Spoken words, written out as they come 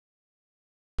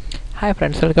Hi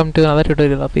friends, welcome to another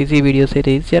tutorial of Easy Video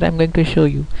Series. Here I am going to show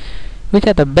you which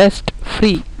are the best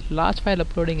free large file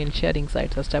uploading and sharing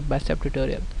sites, a step-by-step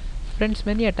tutorial. Friends,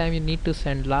 many a time you need to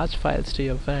send large files to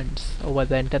your friends over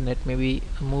the internet, maybe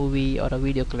a movie or a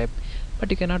video clip, but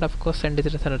you cannot of course send it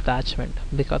as an attachment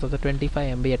because of the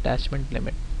 25 MB attachment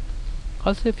limit.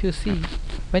 Also, if you see,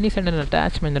 when you send an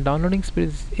attachment, the downloading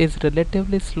speed is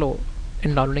relatively slow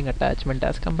in downloading attachment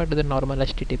as compared to the normal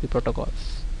HTTP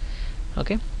protocols.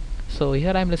 Okay, so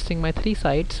here I am listing my 3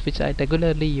 sites which I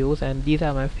regularly use, and these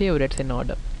are my favorites in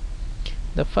order.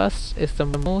 The first is the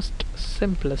most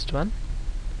simplest one,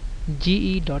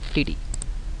 ge.tt.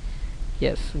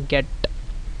 Yes, get,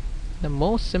 the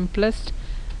most simplest,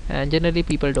 and generally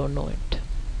people don't know it.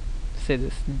 Say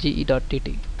this,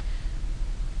 ge.tt.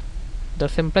 The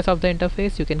simplest of the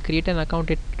interface. You can create an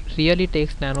account. It really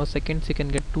takes nanoseconds. You can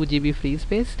get 2 GB free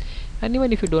space, and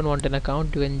even if you don't want an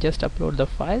account, you can just upload the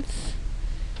files.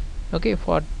 Okay,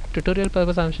 for tutorial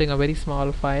purpose I'm showing a very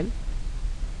small file.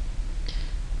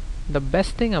 The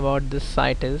best thing about this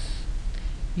site is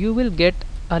you will get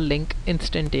a link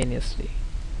instantaneously.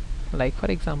 Like for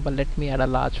example, let me add a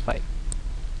large file.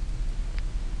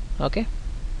 Okay,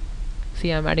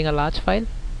 see, I'm adding a large file,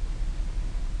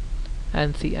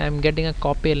 and see, I'm getting a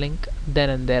copy link then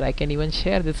and there. I can even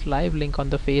share this live link on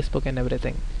the Facebook and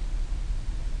everything.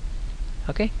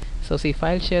 Okay, so see,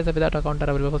 file shares without account are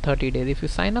available for 30 days. If you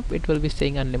sign up, it will be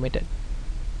saying unlimited.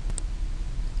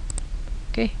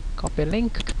 Okay, copy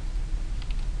link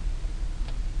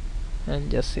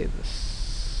and just save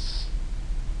this.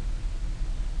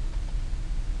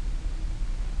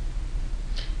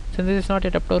 Since this is not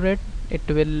yet uploaded, it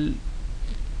will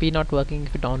be not working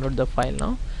if you download the file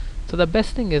now. So the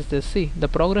best thing is this, see, the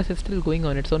progress is still going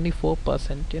on. It's only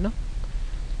 4%, you know,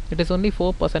 it is only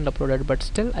 4% uploaded, but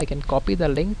still I can copy the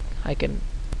link. I can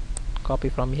copy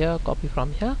from here,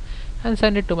 and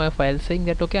send it to my file saying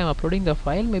that okay, I'm uploading the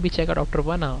file, maybe check out after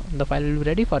 1 hour, the file will be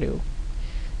ready for you.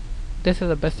 This is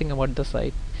the best thing about the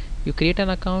site. You create an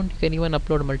account, you can even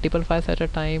upload multiple files at a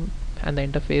time, and the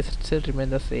interface still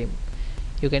remains the same.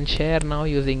 You can share now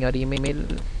using your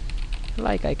email.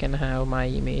 Like I can have my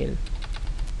email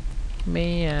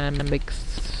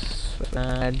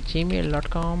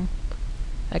mayandbix@gmail.com.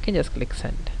 I can just click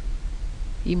send.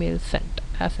 Email sent,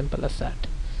 as simple as that.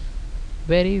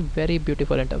 Very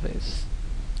beautiful interface.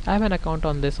 I have an account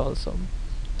on this also,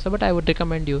 so but I would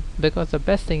recommend you, because the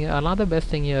best thing, another best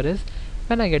thing here is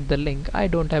when I get the link, I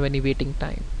don't have any waiting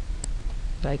time.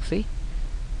 Like see,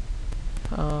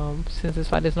 since this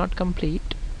file is not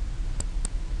complete,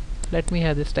 let me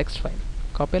have this text file.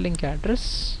 Copy link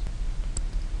address,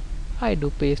 I do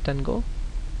paste and go.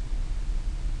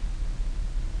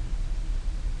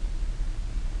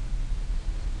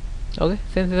 Okay,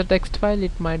 since it's a text file,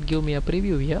 it might give me a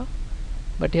preview here,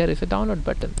 but here is a download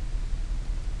button.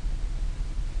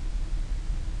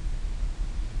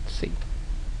 See,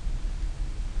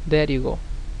 there you go,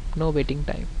 no waiting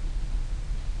time.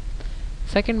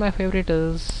 Second, my favorite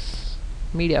is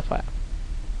Mediafire.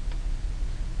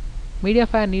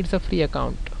 Mediafire needs a free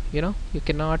account, you know, you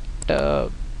cannot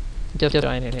just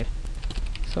join it here.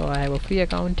 So I have a free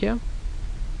account here.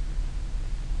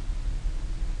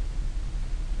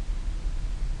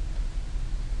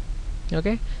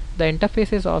 Okay, the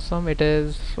interface is awesome. It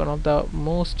is one of the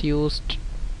most used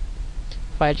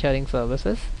file sharing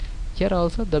services. Here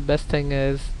also the best thing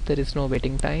is there is no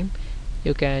waiting time.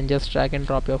 You can just drag and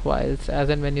drop your files as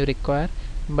and when you require,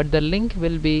 but the link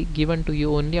will be given to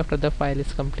you only after the file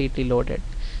is completely loaded.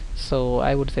 So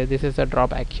I would say this is a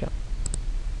drawback here.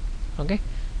 Okay,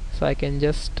 so I can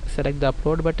just select the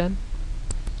upload button.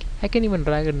 I can even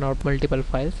drag and drop multiple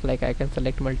files, like I can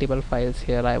select multiple files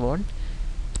here I want.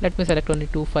 Let me select only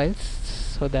 2 files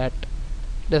so that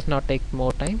does not take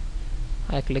more time.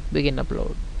 I click begin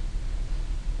upload.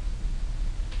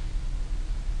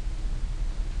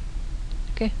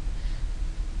 Okay,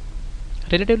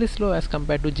 relatively slow as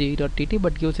compared to ge.tt,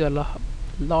 but gives you a lot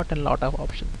of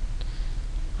options.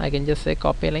 I can just say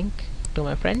copy link to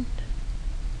my friend.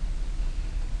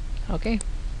 Okay,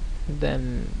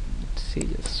 then see,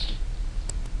 just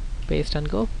paste and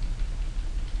go.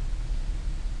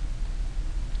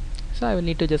 So I will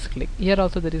need to just click. Here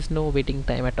also there is no waiting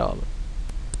time at all.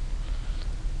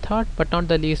 Third but not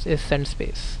the least is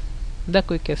SendSpace, the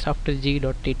quickest after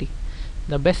ge.tt.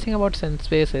 The best thing about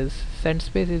SendSpace is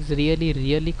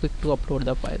really quick to upload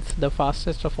the files, the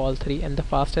fastest of all 3 and the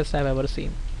fastest I've ever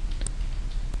seen.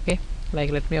 Okay,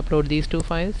 like let me upload these 2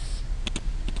 files.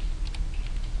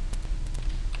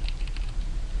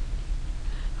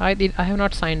 I have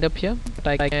not signed up here, but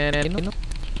I can, you know,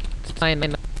 sign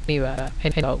in anywhere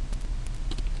anyhow.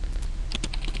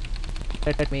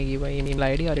 let me give an email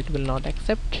ID or it will not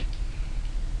accept.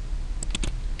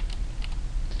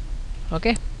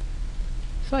 Okay,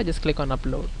 so I just click on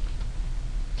upload.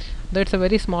 Though it's a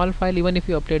very small file, even if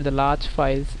you upload the large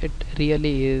files, it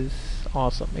really is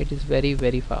awesome. It is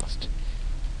very fast.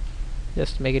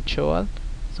 Just make it show all.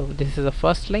 So this is the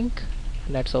first link.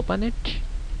 Let's open it,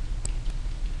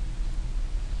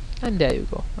 and there you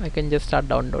go. I can just start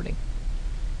downloading.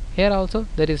 Here also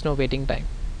there is no waiting time.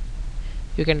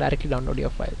 You can directly download your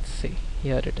files. See,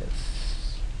 here it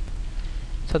is.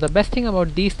 So the best thing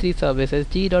about these three services,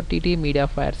 G.TT,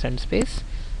 Mediafire, SendSpace,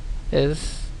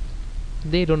 is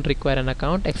they don't require an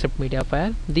account except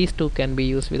Mediafire. These two can be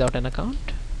used without an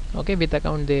account. Okay, with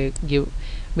account they give,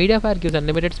 Mediafire gives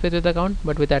unlimited space with account,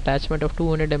 but with attachment of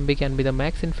 200 MB can be the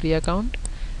max in free account,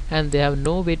 and they have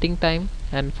no waiting time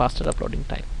and faster uploading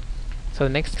time. So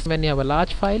next, when you have a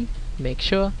large file, make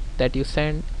sure that you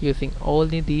send using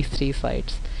only these three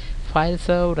sites.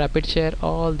 FileServe, RapidShare,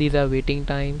 all these are waiting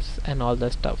times and all the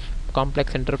stuff.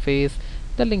 Complex interface,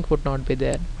 the link would not be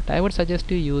there, but I would suggest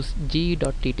you use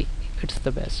G.TT. It's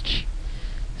the best.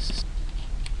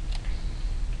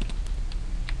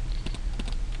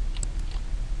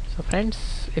 So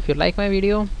friends, if you like my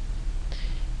video,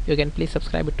 you can please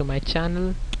subscribe it to my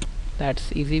channel.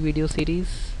 That's Easy Video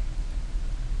Series.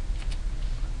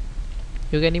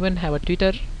 You can even have a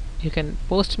Twitter. You can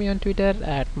post me on Twitter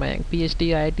at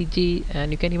PhDIITG,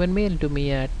 and you can even mail to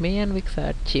me at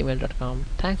mayanvix@gmail.com.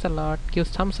 Thanks a lot. Give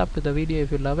thumbs up to the video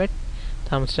if you love it,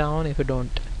 thumbs down if you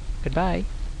don't. Goodbye.